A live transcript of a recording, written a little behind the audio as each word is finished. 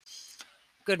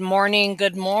Good morning.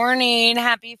 Good morning.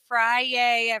 Happy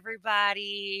Friday,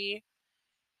 everybody.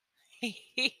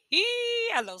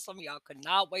 I know some of y'all could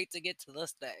not wait to get to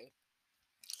this day.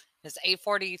 It's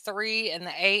 8:43 in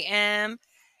the AM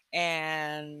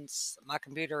and my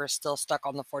computer is still stuck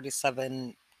on the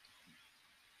 47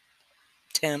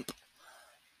 temp,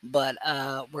 but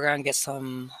we're going to get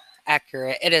some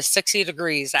accurate. It is 60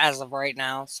 degrees as of right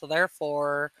now. So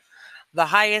therefore, the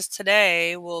highest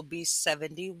today will be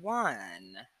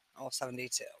 71 or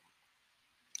 72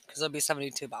 because it'll be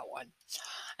 72 by 1.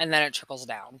 And then it trickles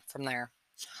down from there.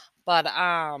 But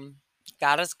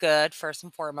God is good first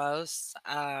and foremost.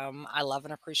 I love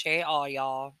and appreciate all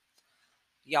y'all.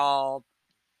 Y'all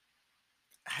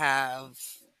have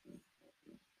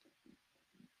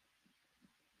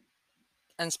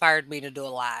inspired me to do a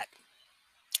lot.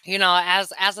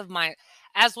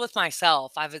 As with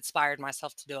myself, I've inspired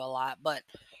myself to do a lot, but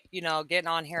getting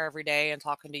on here every day and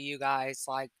talking to you guys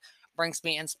like brings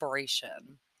me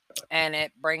inspiration. And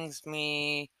it brings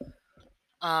me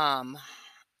um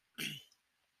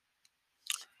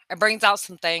it brings out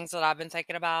some things that I've been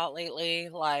thinking about lately,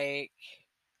 like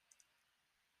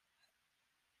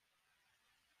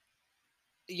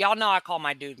y'all know I call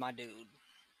my dude.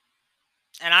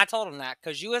 And I told him that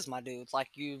because you is my dude.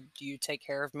 Like you take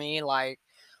care of me. Like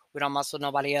we don't mess with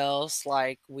nobody else.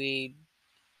 Like we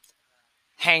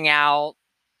hang out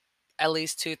at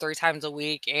least 2, 3 times a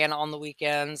week and on the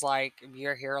weekends. Like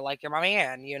you're here, like you're my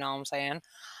man. You know what I'm saying?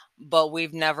 But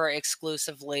we've never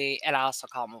exclusively, and I also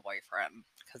call him a boyfriend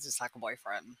because it's like a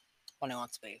boyfriend when he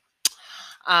wants to be.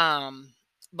 Um,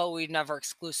 but we've never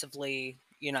exclusively,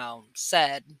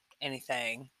 said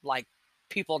anything. Like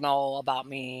people know about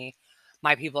me,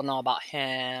 my people know about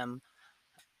him.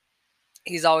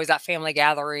 He's always at family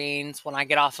gatherings. When I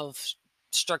get off of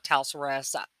strict house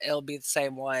arrest, it'll be the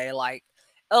same way. Like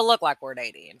it'll look like we're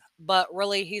dating, but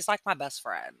really, he's like my best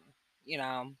friend, you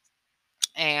know.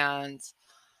 And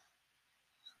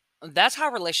that's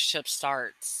how relationship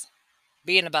starts.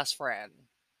 Being a best friend,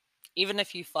 even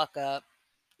if you fuck up,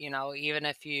 even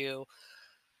if you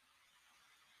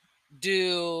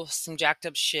do some jacked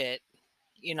up shit,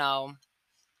 you know,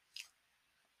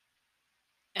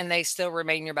 and they still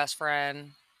remain your best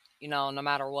friend, no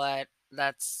matter what.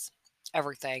 That's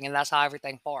everything, and that's how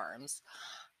everything forms.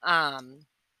 Um,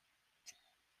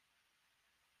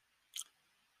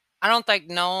 I don't think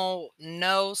no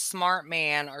smart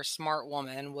man or smart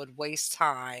woman would waste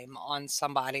time on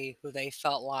somebody who they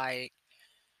felt like,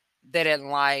 they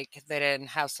didn't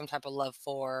have some type of love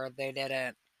for, they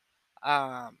didn't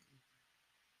um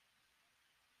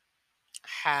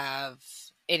have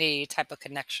any type of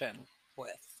connection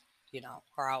with,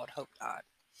 or I would hope not.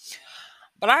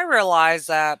 But I realized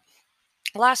that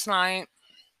last night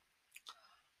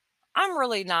I'm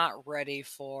really not ready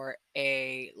for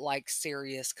a like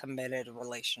serious committed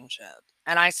relationship.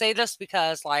 And I say this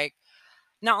because like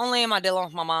not only am I dealing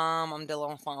with my mom, I'm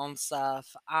dealing with my own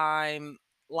stuff. I'm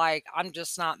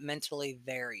just not mentally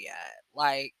there yet.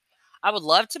 Like I would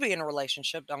love to be in a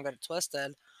relationship, don't get it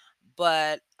twisted,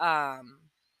 but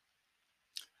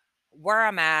where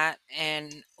I'm at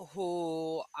and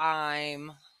who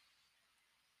I'm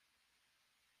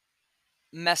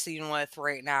messing with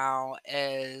right now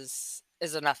is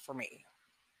enough for me,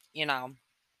 you know.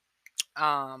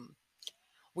 Um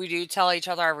we do tell each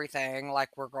other everything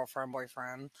like we're girlfriend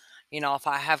boyfriend. If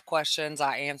I have questions,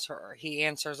 I answer, or he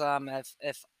answers them.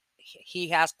 If he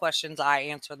has questions, I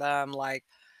answer them. Like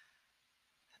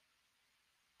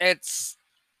it's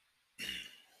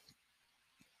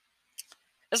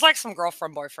it's like some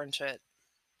girlfriend boyfriend shit.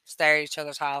 Stay at each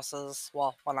other's houses.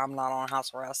 Well, when I'm not on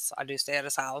house arrest, I do stay at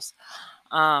his house.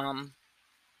 Um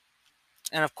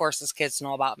and of course his kids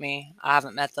know about me. I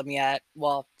haven't met them yet.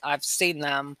 Well, I've seen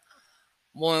them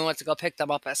when we went to go pick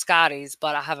them up at Scotty's,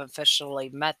 but I haven't officially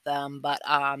met them. But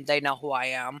they know who I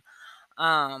am.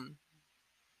 Um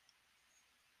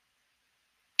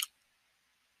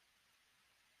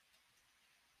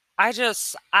I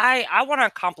want to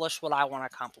accomplish what I want to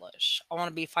accomplish. I want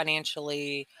to be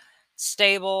financially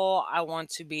stable. I want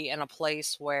to be in a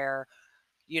place where,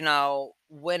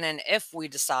 when and if we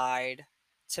decide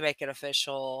to make it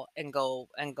official and go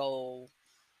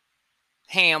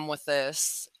ham with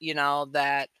this,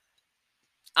 that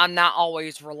I'm not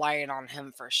always relying on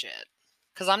him for shit.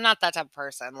 Cuz I'm not that type of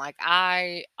person. Like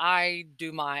I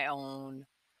do my own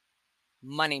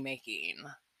money making.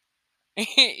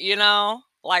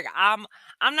 Like I'm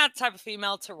not the type of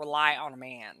female to rely on a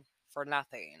man for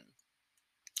nothing.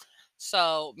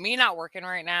 So me not working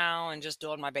right now and just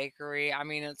doing my bakery, I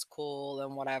mean it's cool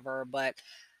and whatever, but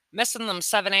missing them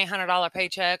 $700-800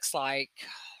 paychecks, like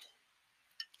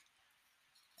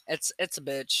It's a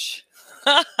bitch.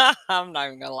 I'm not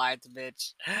even gonna lie, it's a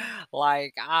bitch.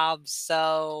 Like, I'm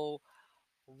so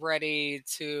ready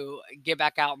to get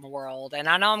back out in the world. And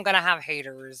I know I'm gonna have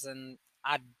haters, and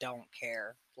I don't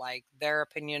care. Like, their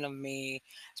opinion of me,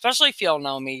 especially if you don't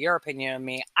know me, your opinion of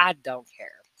me, I don't care.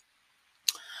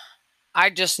 I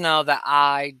just know that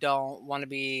I don't want to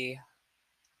be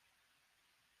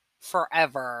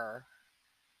forever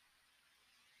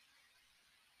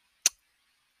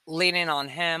leaning on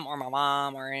him or my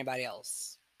mom or anybody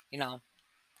else, you know,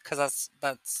 because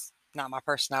that's not my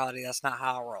personality. That's not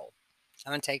how I roll.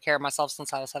 I'm gonna take care of myself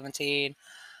since I was 17,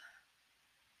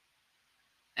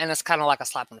 and it's kind of like a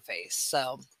slap in the face.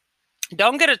 So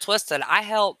don't get it twisted. I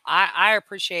help. I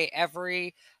appreciate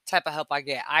every type of help I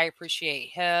get. I appreciate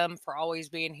him for always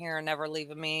being here and never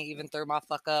leaving me, even through my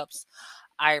fuck ups.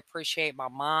 I appreciate my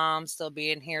mom still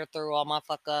being here through all my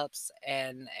fuck ups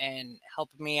and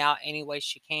helping me out any way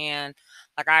she can.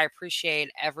 Like, I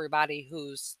appreciate everybody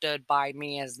who stood by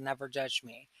me, has never judged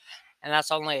me, and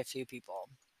that's only a few people.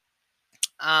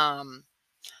 Um,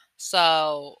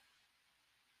 so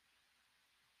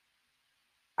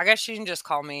I guess you can just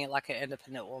call me like an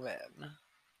independent woman.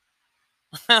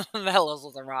 That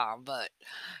wasn't wrong, but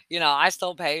I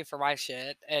still pay for my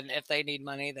shit, and if they need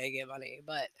money, they get money.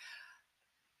 But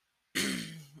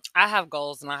I have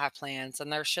goals and I have plans,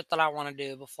 and there's shit that I want to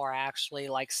do before I actually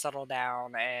like settle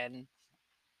down and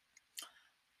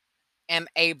am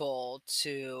able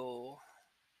to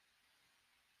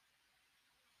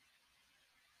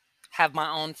have my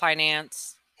own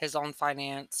finance, his own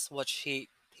finance, which he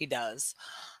does,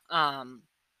 um,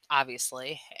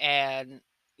 obviously, and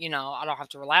I don't have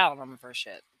to rely on him for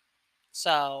shit.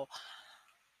 So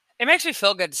it makes me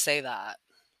feel good to say that.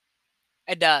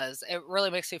 It does. It really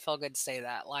makes me feel good to say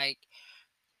that. Like,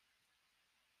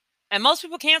 and most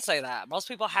people can't say that. Most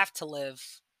people have to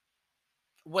live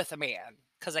with a man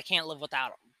because they can't live without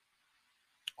him.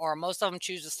 Or most of them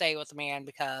choose to stay with a man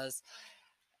because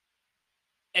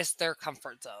it's their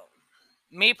comfort zone.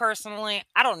 Me personally,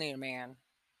 I don't need a man.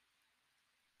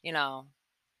 You know,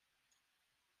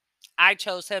 I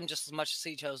chose him just as much as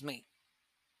he chose me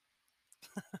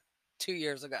 2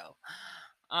 years ago.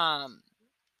 Um,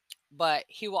 but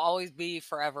he will always be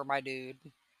forever my dude,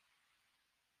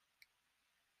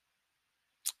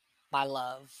 my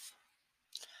love.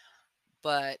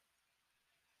 But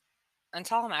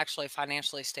until I'm actually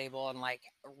financially stable and like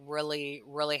really,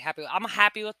 really happy, I'm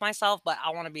happy with myself, but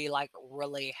I want to be like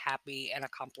really happy and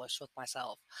accomplished with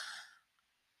myself.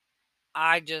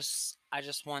 I just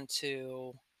want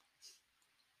to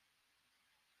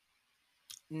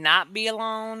not be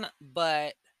alone,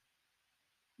 but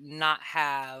not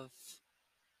have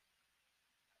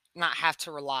not have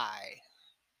to rely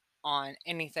on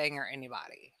anything or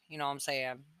anybody. You know what I'm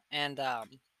saying? And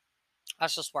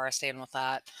that's just where I stand with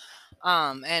that.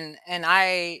 And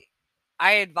I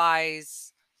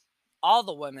advise all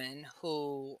the women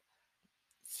who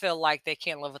feel like they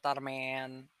can't live without a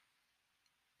man,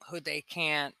 who they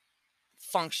can't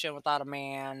function without a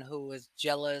man, who is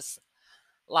jealous.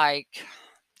 Like,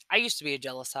 I used to be a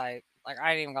jealous type. Like,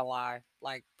 I ain't even gonna lie.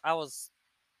 Like, I was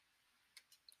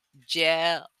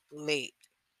jelly.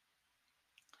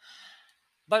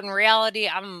 But in reality,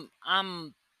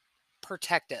 I'm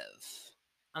protective.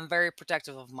 I'm very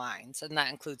protective of mine, and that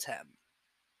includes him.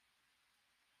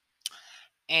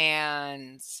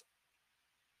 And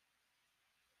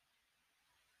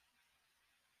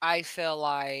I feel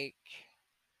like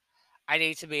I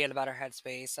need to be in a better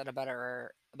headspace and a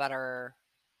better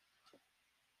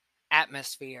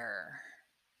atmosphere,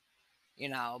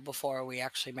 before we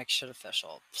actually make shit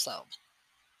official. So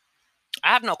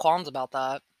I have no qualms about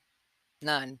that.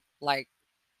 None. Like,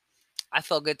 I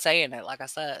feel good saying it. Like I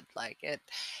said, like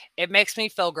it makes me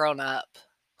feel grown up.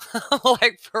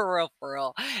 Like, for real, for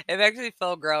real. It makes me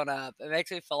feel grown up. It makes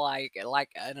me feel like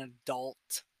an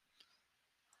adult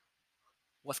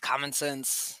with common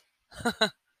sense.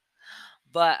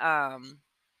 But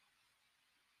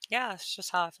yeah, it's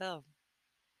just how I feel.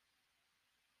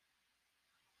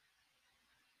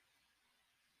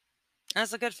 And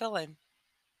it's a good feeling.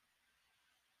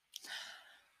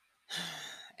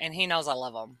 And he knows I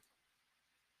love him.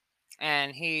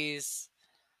 And he's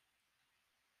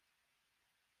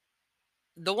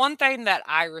the one thing that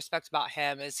I respect about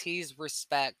him is he's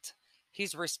respected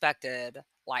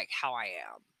like how I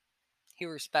am. He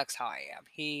respects how I am.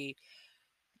 He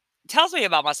tells me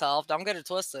about myself. Don't get it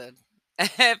twisted.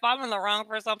 If I'm in the wrong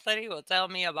for something, he will tell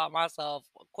me about myself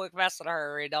quick, fast, in a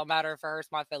hurry. Don't matter if it hurts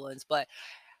my feelings, but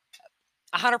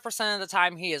 100% of the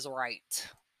time, he is right.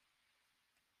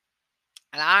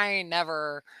 And I ain't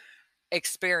never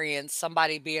experience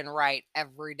somebody being right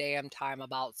every damn time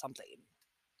about something.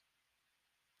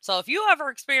 So if you ever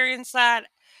experience that,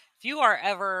 if you are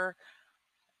ever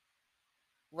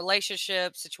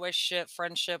relationship, situationship,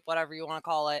 friendship, whatever you want to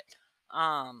call it,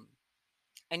 um,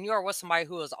 and you are with somebody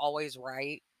who is always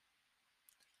right,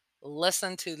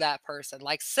 listen to that person.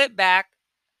 Like sit back,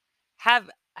 have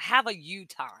have a you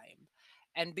time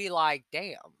and be like,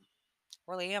 damn,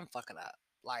 really am fucking up.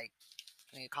 Like,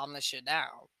 I need to calm this shit down.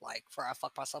 Like, for I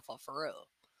fucked myself up for real.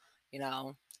 You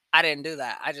know, I didn't do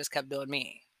that. I just kept doing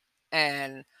me.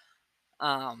 And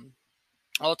um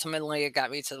ultimately it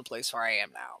got me to the place where I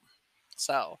am now.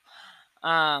 So,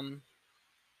 um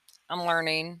I'm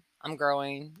learning, I'm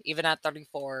growing. Even at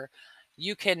 34,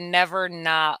 you can never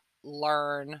not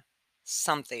learn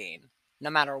something, no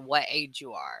matter what age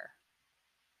you are.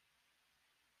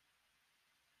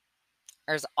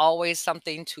 There's always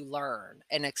something to learn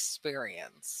and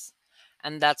experience.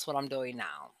 And that's what I'm doing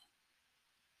now.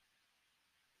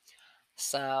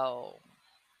 So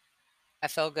I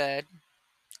feel good.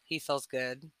 He feels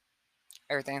good.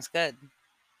 Everything's good.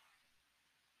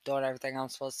 Doing everything I'm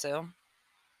supposed to.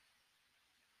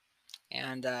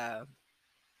 And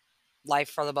life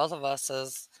for the both of us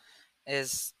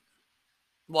is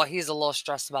well, he's a little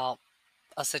stressed about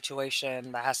a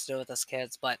situation that has to do with his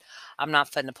kids, but I'm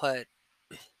not finna put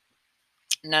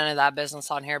none of that business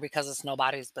on here because it's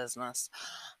nobody's business.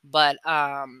 But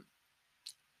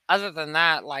other than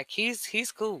that, like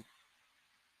he's cool.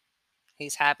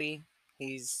 He's happy.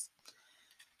 He's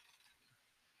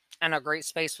in a great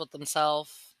space with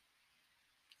himself,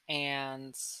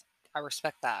 and I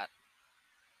respect that.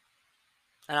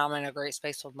 And I'm in a great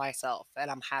space with myself, and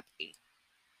I'm happy.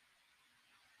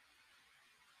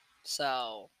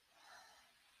 So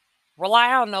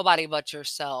rely on nobody but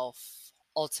yourself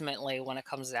ultimately when it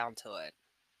comes down to it.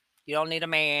 You don't need a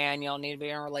man, you don't need to be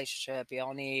in a relationship, you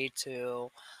don't need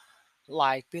to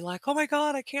like be like, "Oh my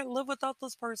god, I can't live without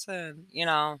this person." You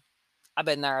know, I've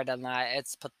been there, I've done that.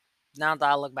 Now that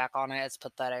I look back on it, it's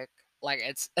pathetic. Like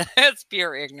it's it's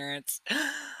pure ignorance.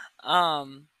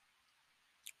 Um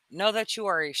know that you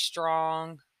are a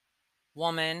strong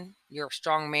woman, you're a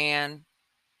strong man,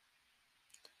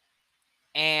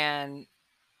 and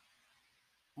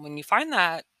when you find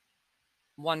that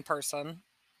one person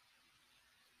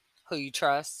who you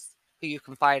trust, who you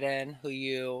confide in, who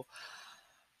you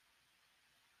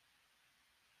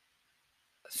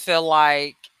feel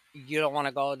like you don't want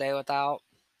to go a day without,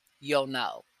 you'll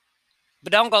know.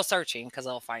 But don't go searching because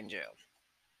they'll find you.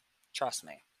 Trust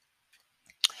me.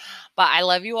 But I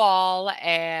love you all,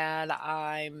 and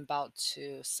I'm about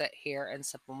to sit here and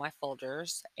sip on my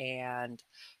folders and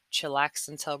chillax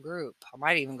until group. I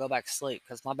might even go back to sleep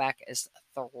because my back is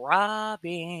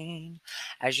throbbing.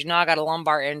 As you know, I got a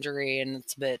lumbar injury and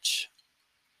it's a bitch.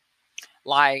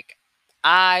 Like,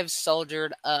 I've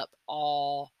soldiered up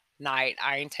all night.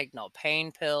 I ain't take no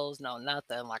pain pills, no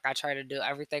nothing. Like, I try to do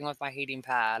everything with my heating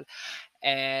pad,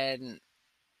 and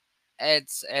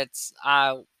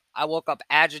I woke up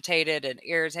agitated and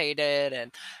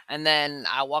irritated, and then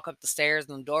I walk up the stairs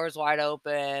and the door's wide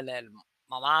open, and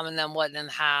my mom and them wasn't in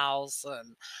the house,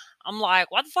 and I'm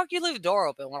like, why the fuck you leave the door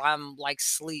open when I'm like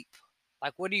sleep?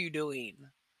 Like, what are you doing?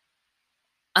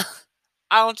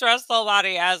 I don't trust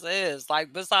nobody as is.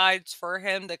 Like, besides for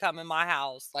him to come in my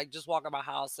house, like just walk in my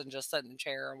house and just sit in the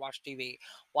chair and watch TV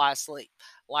while I sleep.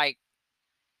 Like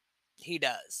he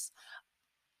does.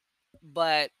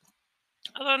 But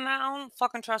other than that, I don't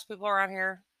fucking trust people around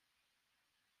here.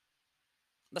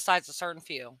 Besides a certain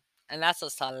few. And that's a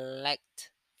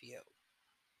select few.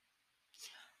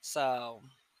 So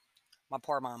my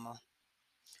poor mama.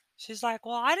 She's like,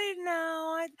 well, I didn't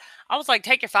know. I was like,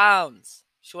 take your phones.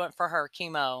 She went for her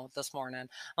chemo this morning. I'm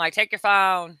like, take your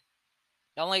phone.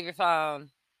 Don't leave your phone.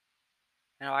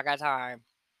 I got time.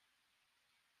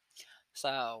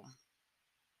 So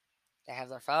they have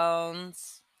their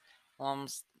phones.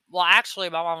 Well,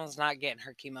 actually, my mom's not getting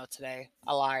her chemo today.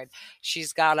 I lied.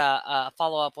 She's got a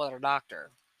follow up with her doctor.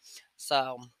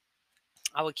 So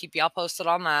I would keep y'all posted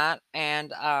on that,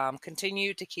 and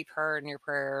continue to keep her in your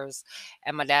prayers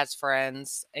and my dad's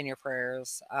friends in your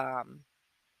prayers.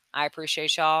 I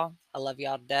appreciate y'all. I love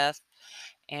y'all to death.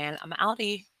 And I'm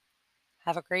outie.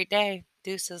 Have a great day.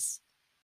 Deuces.